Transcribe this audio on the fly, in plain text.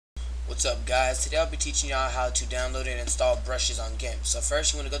What's up, guys? Today I'll be teaching y'all how to download and install brushes on GIMP. So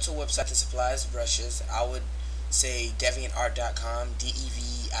first you want to go to a website that supplies brushes. I would say deviantart.com,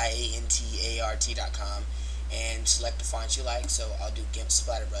 deviantart.com, and select the font you like. So I'll do GIMP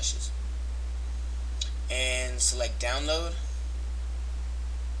splatter brushes. And select download.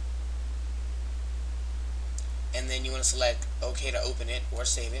 And then you want to select OK to open it or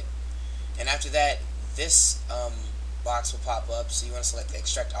save it. And after that, this box will pop up. So you want to select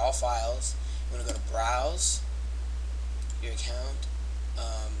extract all files. You want to go to browse your account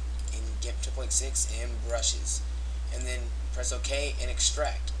in GIMP 2.6 and brushes, and then press OK and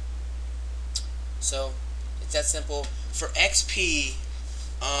extract. So it's that simple. For XP,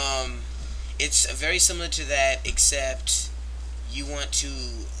 it's very similar to that, except you want to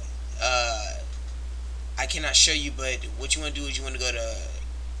I cannot show you, but what you want to do is you want to go to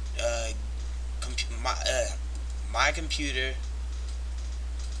my computer,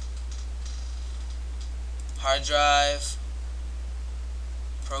 hard drive,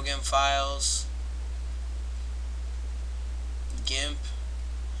 program files, GIMP,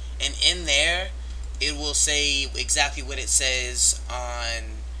 and in there it will say exactly what it says on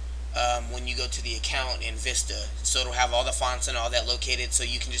when you go to the account in Vista. So it'll have all the fonts and all that located, so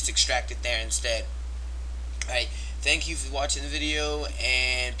you can just extract it there instead. Alright, thank you for watching the video,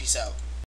 and peace out.